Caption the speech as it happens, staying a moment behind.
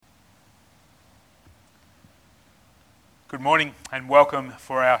Good morning and welcome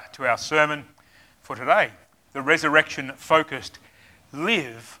to our sermon for today. The resurrection-focused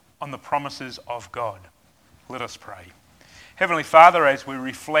Live on the Promises of God. Let us pray. Heavenly Father, as we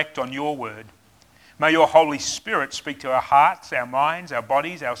reflect on your word, may your Holy Spirit speak to our hearts, our minds, our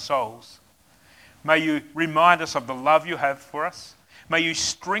bodies, our souls. May you remind us of the love you have for us. May you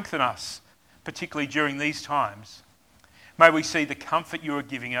strengthen us, particularly during these times. May we see the comfort you are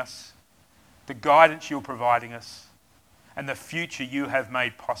giving us, the guidance you're providing us, and the future you have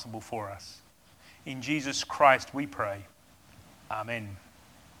made possible for us. In Jesus Christ we pray. Amen.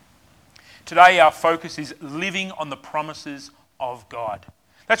 Today our focus is living on the promises of God.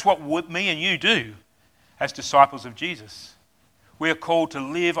 That's what me and you do as disciples of Jesus. We are called to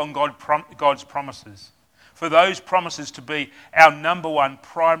live on God's promises, for those promises to be our number one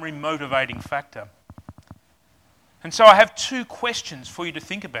primary motivating factor. And so I have two questions for you to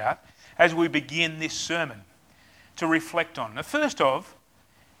think about as we begin this sermon, to reflect on. The first of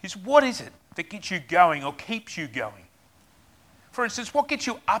is, what is it that gets you going or keeps you going? For instance, what gets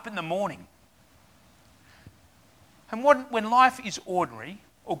you up in the morning? And when life is ordinary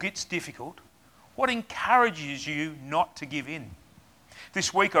or gets difficult, what encourages you not to give in?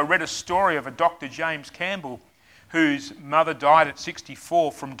 This week I read a story of a Dr. James Campbell whose mother died at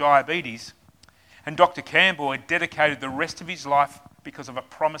 64 from diabetes, and Dr. Campbell had dedicated the rest of his life because of a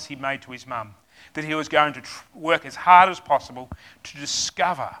promise he made to his mum, that he was going to work as hard as possible to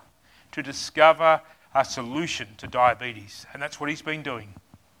discover a solution to diabetes. And that's what he's been doing.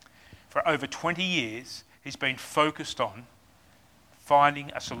 For over 20 years, he's been focused on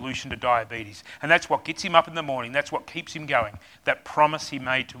finding a solution to diabetes. And that's what gets him up in the morning. That's what keeps him going. That promise he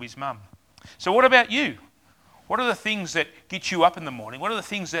made to his mum. So what about you? What are the things that get you up in the morning? What are the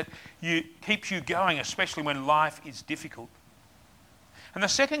things that keeps you going, especially when life is difficult? And the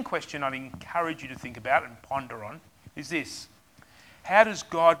second question I'd encourage you to think about and ponder on is this: how does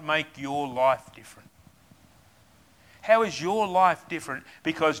God make your life different? How is your life different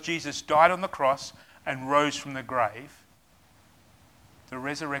because Jesus died on the cross and rose from the grave? The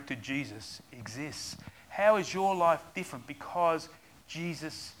resurrected Jesus exists. How is your life different because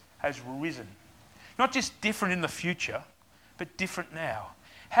Jesus has risen? Not just different in the future, but different now.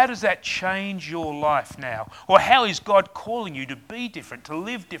 How does that change your life now? Or how is God calling you to be different, to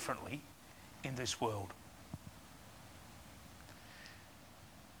live differently in this world?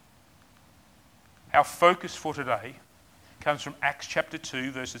 Our focus for today comes from Acts chapter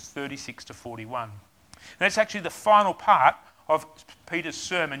 2, verses 36 to 41. And that's actually the final part of Peter's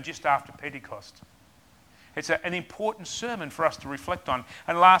sermon just after Pentecost. It's an important sermon for us to reflect on.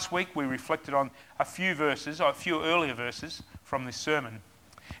 And last week we reflected on a few earlier verses from this sermon.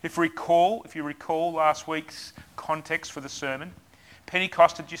 If you recall last week's context for the sermon,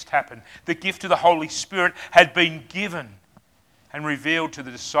 Pentecost had just happened. The gift of the Holy Spirit had been given and revealed to the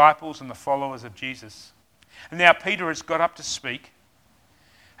disciples and the followers of Jesus. And now Peter has got up to speak,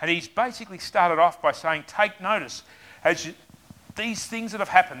 and he's basically started off by saying, take notice, as these things that have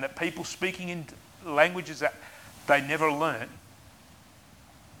happened, that people speaking in languages that they never learnt,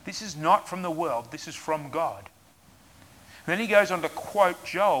 this is not from the world, this is from God. And then he goes on to quote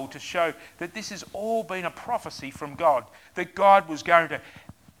Joel to show that this has all been a prophecy from God, that God was going to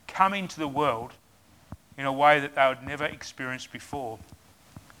come into the world in a way that they had never experienced before.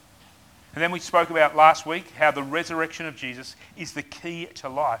 And then we spoke about last week how the resurrection of Jesus is the key to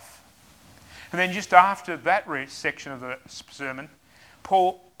life. And then just after that section of the sermon,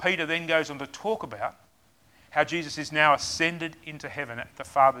 Peter then goes on to talk about how Jesus is now ascended into heaven at the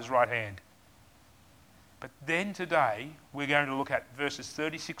Father's right hand. But then today, we're going to look at verses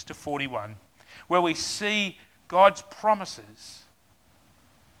 36 to 41, where we see God's promises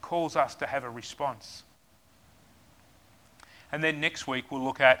calls us to have a response. And then next week, we'll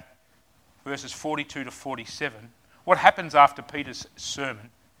look at verses 42 to 47, what happens after Peter's sermon,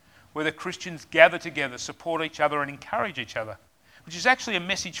 where the Christians gather together, support each other and encourage each other, which is actually a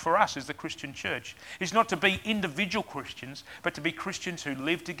message for us as the Christian church. It's not to be individual Christians, but to be Christians who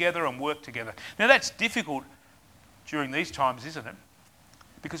live together and work together. Now that's difficult during these times, isn't it?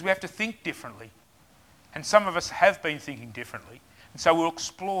 Because we have to think differently. And some of us have been thinking differently. And so we'll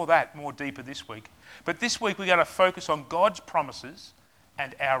explore that more deeper this week. But this week we're going to focus on God's promises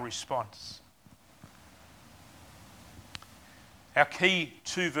and our response. Our key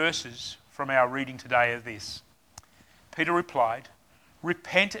two verses from our reading today are this. Peter replied,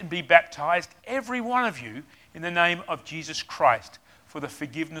 "Repent and be baptized, every one of you, in the name of Jesus Christ, for the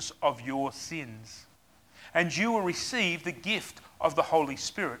forgiveness of your sins. And you will receive the gift of the Holy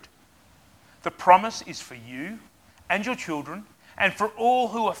Spirit. The promise is for you and your children, and for all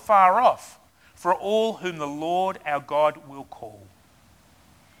who are far off, for all whom the Lord our God will call.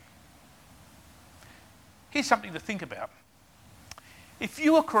 Here's something to think about. If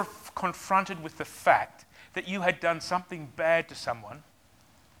you were confronted with the fact that you had done something bad to someone,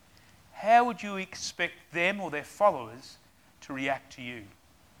 how would you expect them or their followers to react to you?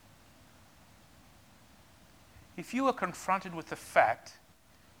 If you were confronted with the fact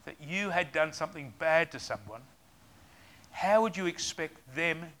that you had done something bad to someone, how would you expect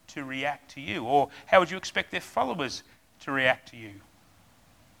them to react to you? Or how would you expect their followers to react to you?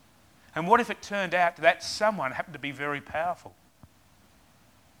 And what if it turned out that someone happened to be very powerful?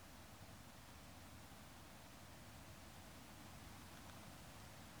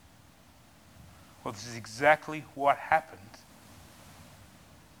 Well, this is exactly what happened.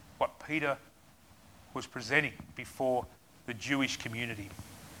 What Peter was presenting before the Jewish community.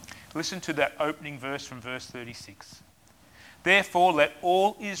 Listen to that opening verse from verse 36. Therefore, let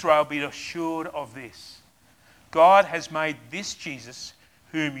all Israel be assured of this. God has made this Jesus,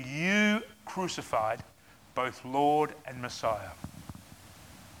 whom you crucified, both Lord and Messiah.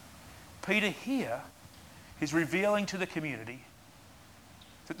 Peter here is revealing to the community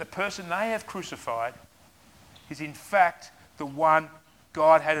that the person they have crucified is in fact the one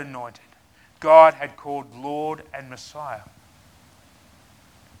God had anointed. God had called Lord and Messiah.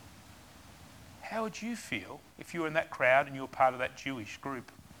 How would you feel if you were in that crowd and you were part of that Jewish group?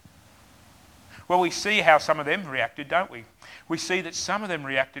 Well, we see how some of them reacted, don't we? We see that some of them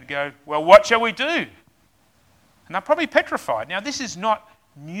reacted, go, well, what shall we do? And they're probably petrified. Now, this is not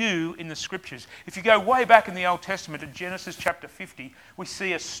new in the scriptures. If you go way back in the Old Testament to Genesis chapter 50, we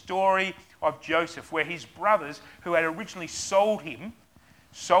see a story of Joseph where his brothers, who had originally sold him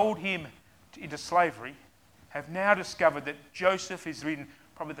into slavery, have now discovered that Joseph is in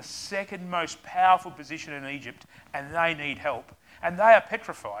probably the second most powerful position in Egypt, and they need help. And they are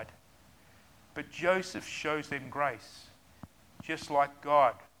petrified. But Joseph shows them grace, just like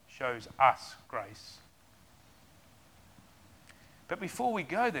God shows us grace. But before we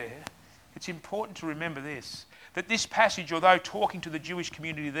go there, it's important to remember this, that this passage, although talking to the Jewish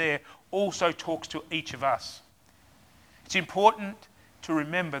community there, also talks to each of us. It's important to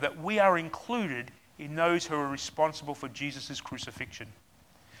remember that we are included in those who are responsible for Jesus' crucifixion.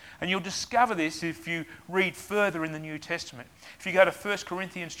 And you'll discover this if you read further in the New Testament. If you go to 1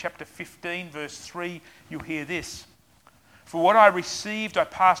 Corinthians chapter 15, verse 3, you'll hear this. For what I received, I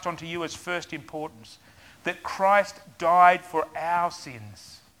passed on to you as first importance, that Christ died for our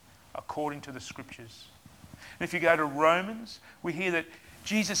sins, according to the Scriptures. And if you go to Romans, we hear that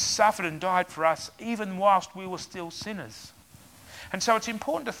Jesus suffered and died for us, even whilst we were still sinners. And so it's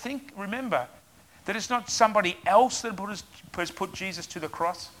important to remember that it's not somebody else that has put Jesus to the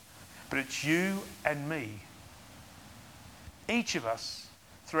cross, but it's you and me. Each of us,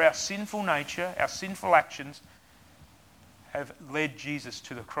 through our sinful nature, our sinful actions, have led Jesus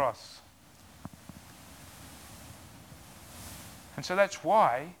to the cross. And so that's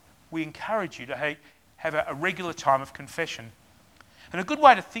why we encourage you to have a regular time of confession. And a good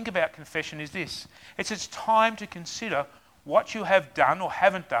way to think about confession is this. It's time to consider what you have done or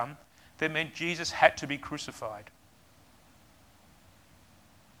haven't done that meant Jesus had to be crucified.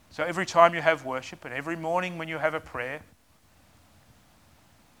 So every time you have worship and every morning when you have a prayer,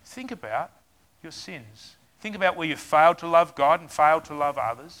 think about your sins. Think about where you failed to love God and failed to love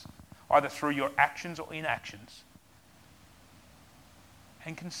others, either through your actions or inactions.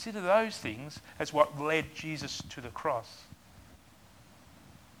 And consider those things as what led Jesus to the cross.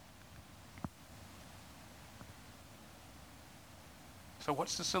 So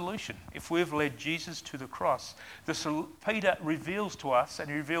what's the solution? If we've led Jesus to the cross, Peter reveals to us and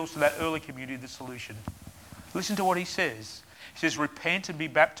he reveals to that early community the solution. Listen to what he says. He says, repent and be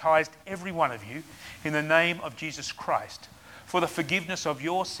baptized, every one of you, in the name of Jesus Christ, for the forgiveness of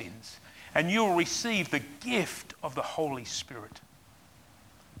your sins, and you will receive the gift of the Holy Spirit.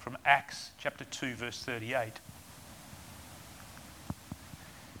 From Acts chapter 2, verse 38.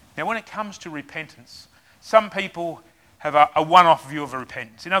 Now, when it comes to repentance, some people have a one-off view of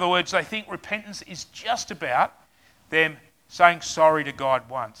repentance. In other words, they think repentance is just about them saying sorry to God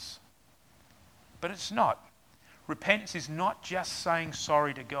once. But it's not. Repentance is not just saying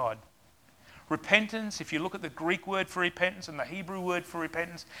sorry to God. Repentance, if you look at the Greek word for repentance and the Hebrew word for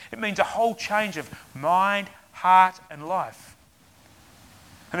repentance, it means a whole change of mind, heart, and life.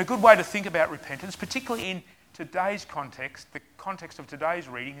 And a good way to think about repentance, particularly in today's context, the context of today's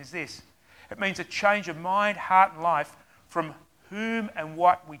reading, is this. It means a change of mind, heart, and life from whom and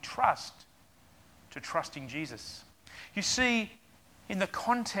what we trust to trusting Jesus. You see, in the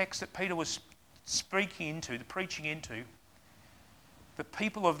context that Peter was speaking into, preaching into, the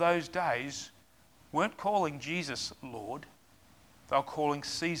people of those days weren't calling Jesus Lord, they were calling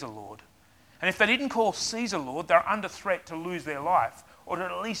Caesar Lord. And if they didn't call Caesar Lord, they're under threat to lose their life or to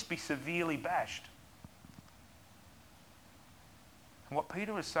at least be severely bashed. And what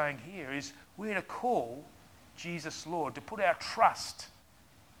Peter is saying here is we're to call Jesus Lord, to put our trust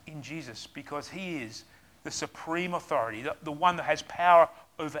in Jesus because he is the supreme authority, the one that has power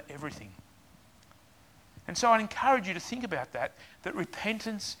over everything. And so I'd encourage you to think about that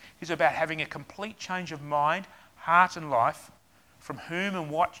repentance is about having a complete change of mind, heart and life from whom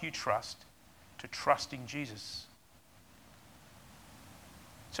and what you trust to trusting Jesus.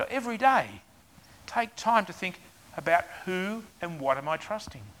 So every day, take time to think about who and what am I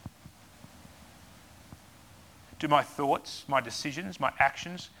trusting? Do my thoughts, my decisions, my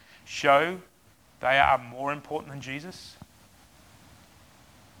actions show they are more important than Jesus?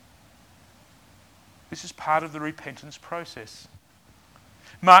 This is part of the repentance process.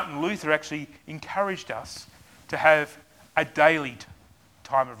 Martin Luther actually encouraged us to have a daily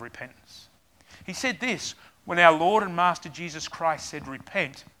time of repentance. He said this, when our Lord and Master Jesus Christ said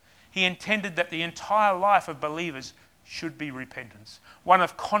repent, he intended that the entire life of believers should be repentance, one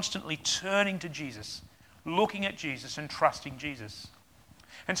of constantly turning to Jesus, looking at Jesus and trusting Jesus.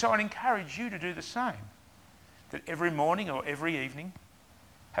 And so I'd encourage you to do the same, that every morning or every evening,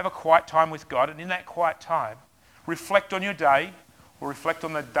 have a quiet time with God, and in that quiet time, reflect on your day or reflect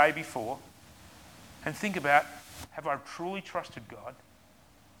on the day before and think about, have I truly trusted God?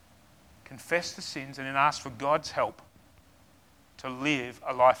 Confess the sins and then ask for God's help to live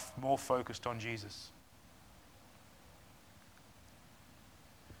a life more focused on Jesus.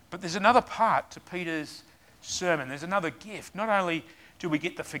 But there's another part to Peter's sermon. There's another gift. Not only do we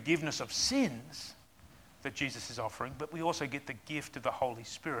get the forgiveness of sins that Jesus is offering, but we also get the gift of the Holy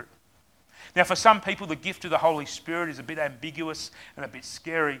Spirit. Now, for some people, the gift of the Holy Spirit is a bit ambiguous and a bit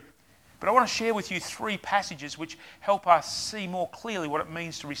scary, but I want to share with you 3 passages which help us see more clearly what it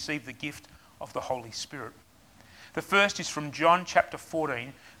means to receive the gift of the Holy Spirit. The first is from John chapter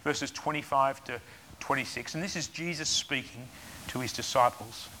 14, verses 25 to 26, and this is Jesus speaking to his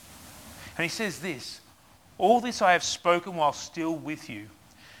disciples. And he says this, "All this I have spoken while still with you,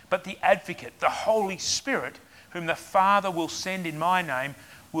 but the Advocate, the Holy Spirit, whom the Father will send in my name,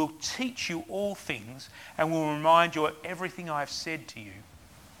 will teach you all things and will remind you of everything I have said to you."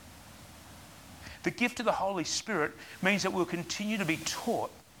 The gift of the Holy Spirit means that we'll continue to be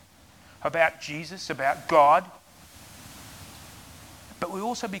taught about Jesus, about God, but we'll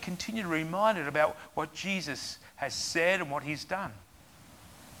also be continually reminded about what Jesus has said and what he's done.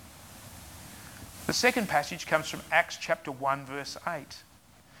 The second passage comes from Acts chapter 1, verse 8.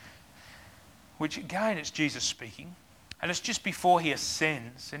 Which again, it's Jesus speaking, and it's just before he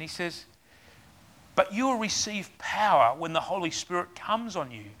ascends, and he says, "But you will receive power when the Holy Spirit comes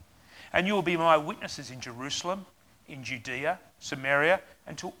on you, and you will be my witnesses in Jerusalem, in Judea, Samaria,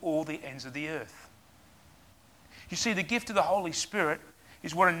 and to all the ends of the earth." You see, the gift of the Holy Spirit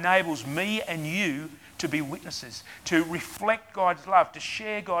is what enables me and you to be witnesses, to reflect God's love, to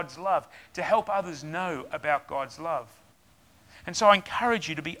share God's love, to help others know about God's love. And so I encourage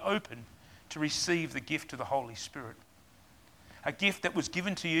you to be open to receive the gift of the Holy Spirit. A gift that was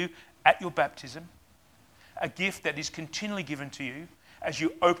given to you at your baptism, a gift that is continually given to you as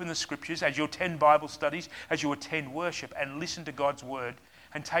you open the scriptures, as you attend Bible studies, as you attend worship and listen to God's word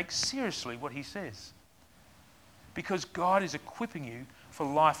and take seriously what he says. Because God is equipping you for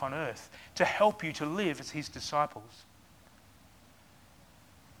life on earth, to help you to live as his disciples.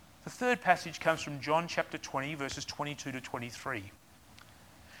 The third passage comes from John chapter 20, verses 22 to 23.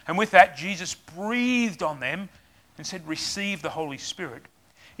 And with that, Jesus breathed on them and said, "Receive the Holy Spirit.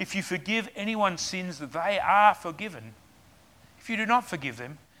 If you forgive anyone's sins, they are forgiven. If you do not forgive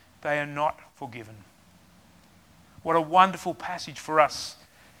them, they are not forgiven." What a wonderful passage for us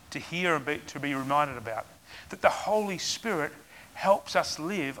to hear and to be reminded about. That the Holy Spirit helps us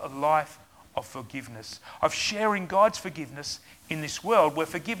live a life of forgiveness, of sharing God's forgiveness in this world where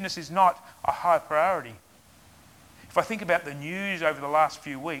forgiveness is not a high priority. If I think about the news over the last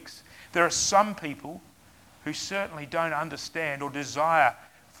few weeks, there are some people who certainly don't understand or desire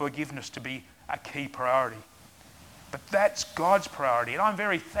forgiveness to be a key priority. But that's God's priority, and I'm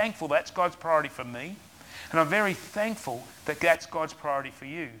very thankful that's God's priority for me, and I'm very thankful that that's God's priority for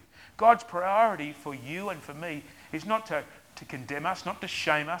you. God's priority for you and for me is not to condemn us, not to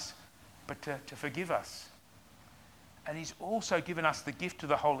shame us, but to forgive us. And he's also given us the gift of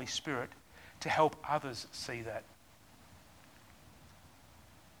the Holy Spirit to help others see that.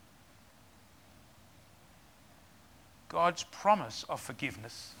 God's promise of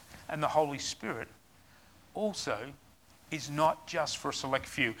forgiveness and the Holy Spirit also is not just for a select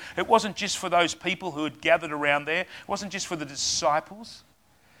few. It wasn't just for those people who had gathered around there. It wasn't just for the disciples,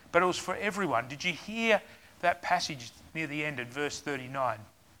 but it was for everyone. Did you hear that passage near the end at verse 39?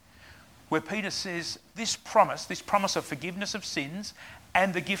 Where Peter says this promise of forgiveness of sins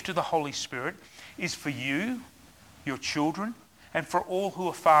and the gift of the Holy Spirit is for you, your children, and for all who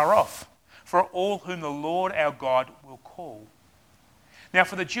are far off, for all whom the Lord our God will call. Now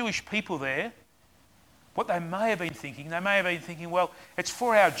for the Jewish people there, what they may have been thinking, well, it's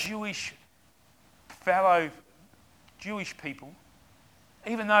for our fellow Jewish people,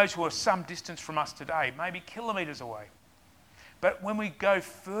 even those who are some distance from us today, maybe kilometres away. But when we go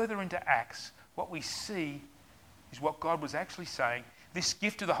further into Acts, what we see is what God was actually saying. This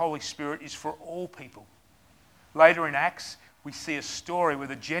gift of the Holy Spirit is for all people. Later in Acts, we see a story where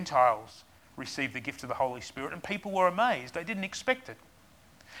the Gentiles received the gift of the Holy Spirit and people were amazed. They didn't expect it.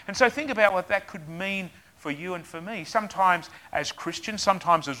 And so think about what that could mean for you and for me. Sometimes as Christians,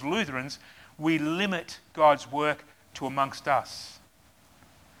 sometimes as Lutherans, we limit God's work to amongst us.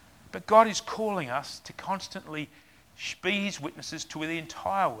 But God is calling us to constantly be his witnesses to the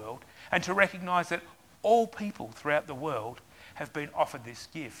entire world and to recognise that all people throughout the world have been offered this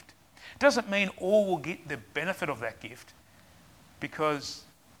gift. It doesn't mean all will get the benefit of that gift because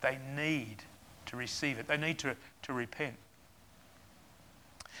they need to receive it. They need to repent.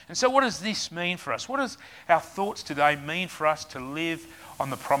 And so what does this mean for us? What does our thoughts today mean for us to live on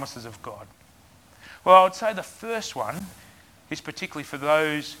the promises of God? Well, I would say the first one is particularly for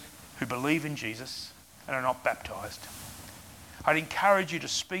those who believe in Jesus and are not baptised. I'd encourage you to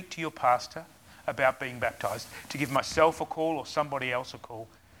speak to your pastor about being baptised, to give myself a call or somebody else a call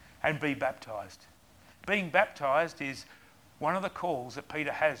and be baptised. Being baptised is one of the calls that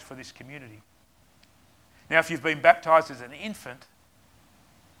Peter has for this community. Now, if you've been baptised as an infant,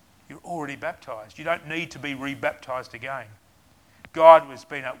 you're already baptised. You don't need to be rebaptised again. God has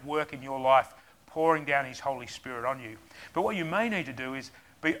been at work in your life, pouring down his Holy Spirit on you. But what you may need to do is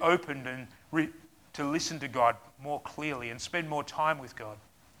be open and to listen to God more clearly and spend more time with God.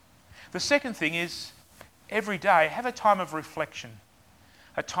 The second thing is, every day, have a time of reflection.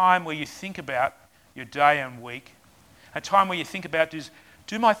 A time where you think about your day and week. A time where you think about,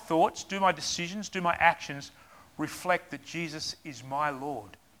 do my thoughts, do my decisions, do my actions reflect that Jesus is my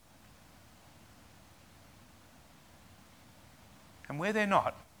Lord? And where they're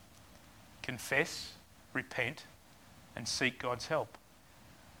not, confess, repent, and seek God's help.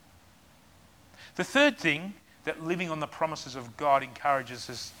 The third thing that living on the promises of God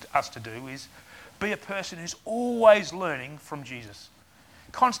encourages us to do is be a person who's always learning from Jesus.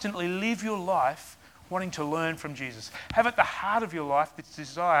 Constantly live your life wanting to learn from Jesus. Have at the heart of your life this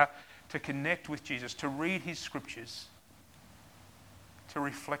desire to connect with Jesus, to read his scriptures, to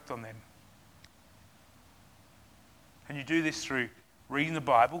reflect on them. And you do this through reading the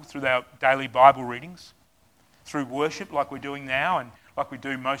Bible, through our daily Bible readings, through worship like we're doing now and like we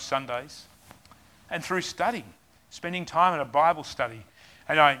do most Sundays, and through studying, spending time in a Bible study.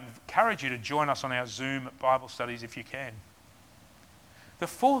 And I encourage you to join us on our Zoom Bible studies if you can. The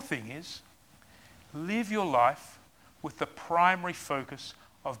fourth thing is, live your life with the primary focus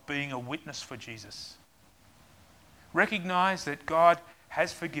of being a witness for Jesus. Recognise that God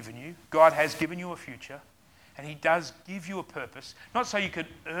has forgiven you, God has given you a future, and he does give you a purpose, not so you can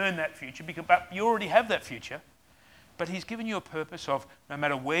earn that future, but you already have that future, but he's given you a purpose of, no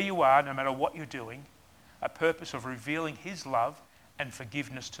matter where you are, no matter what you're doing, a purpose of revealing his love and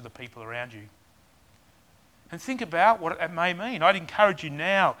forgiveness to the people around you. And think about what it may mean. I'd encourage you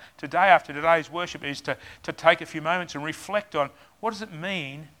now, today after today's worship, is to take a few moments and reflect on what does it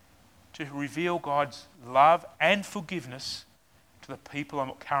mean to reveal God's love and forgiveness to the people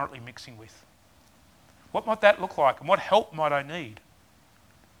I'm currently mixing with. What might that look like and what help might I need?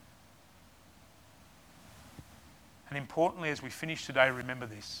 And importantly, as we finish today, remember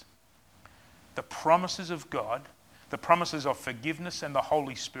this. The promises of God, the promises of forgiveness and the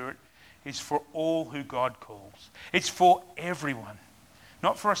Holy Spirit is for all who God calls. It's for everyone.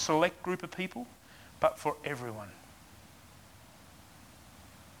 Not for a select group of people, but for everyone.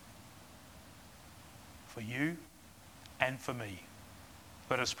 For you and for me.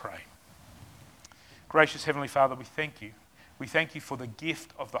 Let us pray. Gracious Heavenly Father, we thank you. We thank you for the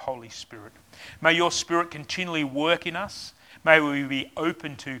gift of the Holy Spirit. May your Spirit continually work in us. May we be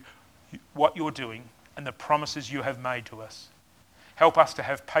open to what you're doing and the promises you have made to us. Help us to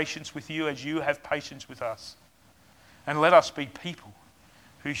have patience with you as you have patience with us. And let us be people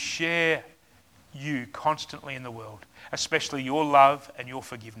who share you constantly in the world, especially your love and your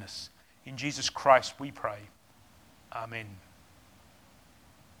forgiveness. In Jesus Christ we pray. Amen.